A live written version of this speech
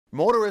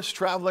Motorists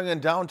traveling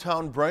in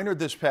downtown Brainerd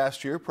this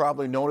past year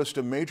probably noticed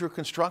a major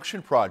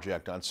construction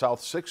project on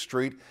South 6th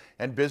Street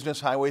and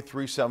Business Highway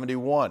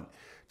 371.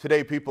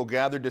 Today, people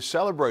gathered to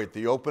celebrate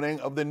the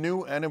opening of the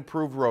new and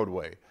improved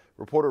roadway.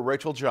 Reporter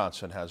Rachel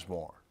Johnson has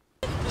more.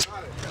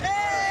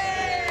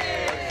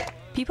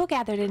 People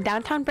gathered in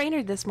downtown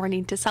Brainerd this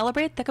morning to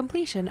celebrate the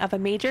completion of a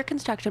major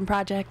construction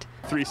project.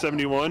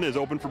 371 is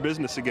open for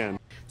business again.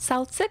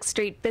 South 6th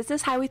Street,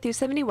 Business Highway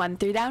 371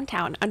 through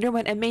downtown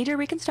underwent a major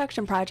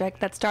reconstruction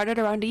project that started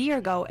around a year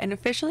ago and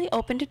officially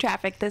opened to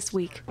traffic this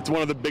week. It's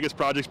one of the biggest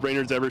projects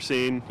Brainerd's ever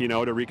seen,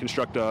 to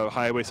reconstruct a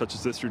highway such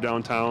as this through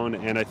downtown,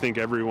 and I think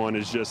everyone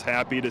is just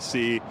happy to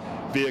see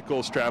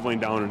vehicles traveling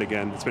down it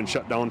again. It's been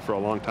shut down for a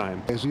long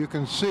time. As you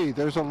can see,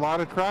 there's a lot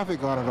of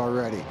traffic on it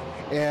already,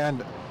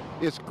 and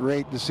it's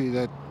great to see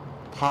that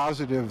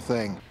positive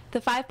thing. The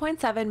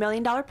 $5.7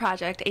 million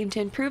project aimed to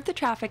improve the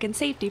traffic and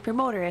safety for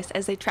motorists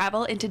as they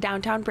travel into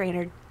downtown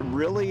Brainerd.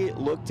 Really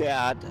looked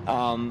at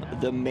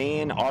the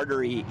main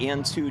artery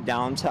into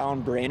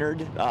downtown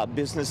Brainerd,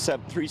 Business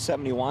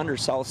 371 or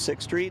South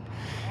 6th Street,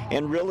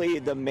 and really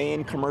the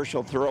main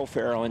commercial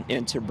thoroughfare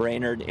into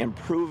Brainerd,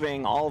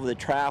 improving all of the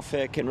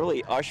traffic and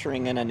really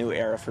ushering in a new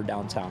era for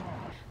downtown.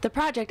 The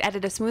project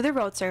added a smoother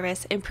road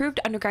service, improved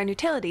underground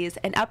utilities,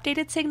 and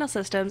updated signal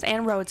systems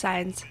and road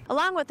signs.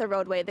 Along with the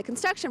roadway, the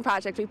construction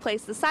project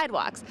replaced the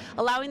sidewalks,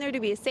 allowing there to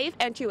be a safe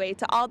entryway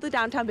to all the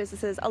downtown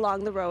businesses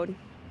along the road.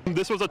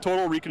 This was a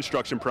total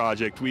reconstruction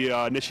project. We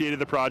initiated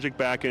the project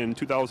back in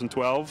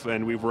 2012,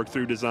 and we've worked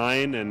through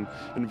design and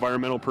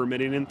environmental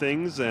permitting and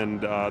things.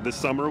 And this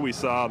summer we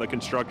saw the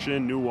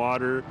construction, new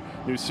water,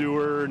 new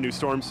sewer, new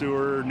storm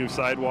sewer, new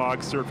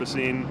sidewalks,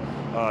 surfacing,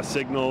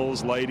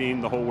 signals,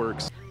 lighting, the whole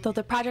works. Though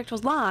the project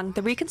was long,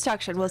 the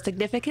reconstruction will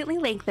significantly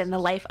lengthen the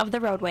life of the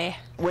roadway.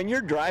 When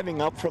you're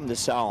driving up from the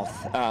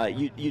south,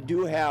 you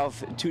do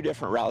have two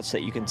different routes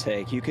that you can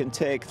take. You can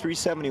take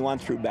 371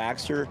 through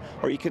Baxter,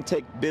 or you can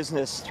take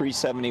Business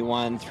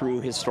 371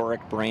 through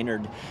historic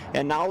Brainerd.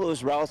 And now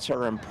those routes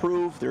are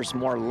improved, there's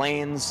more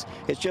lanes.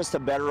 It's just a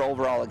better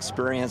overall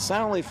experience,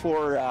 not only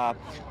for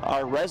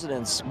our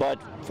residents, but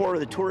for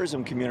the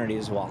tourism community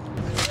as well.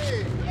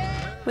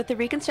 With the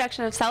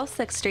reconstruction of South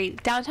 6th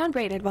Street, downtown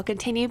Brainerd will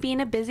continue being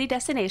a busy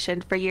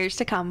destination for years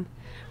to come.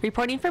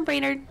 Reporting from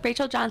Brainerd,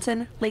 Rachel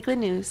Johnson,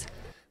 Lakeland News.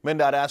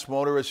 MnDOT asked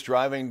motorists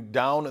driving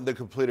down the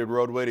completed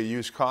roadway to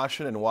use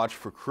caution and watch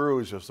for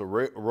crews as the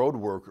road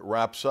work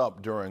wraps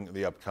up during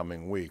the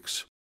upcoming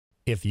weeks.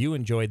 If you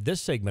enjoyed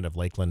this segment of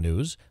Lakeland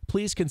News,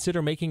 please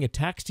consider making a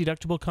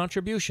tax-deductible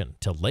contribution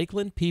to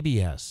Lakeland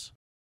PBS.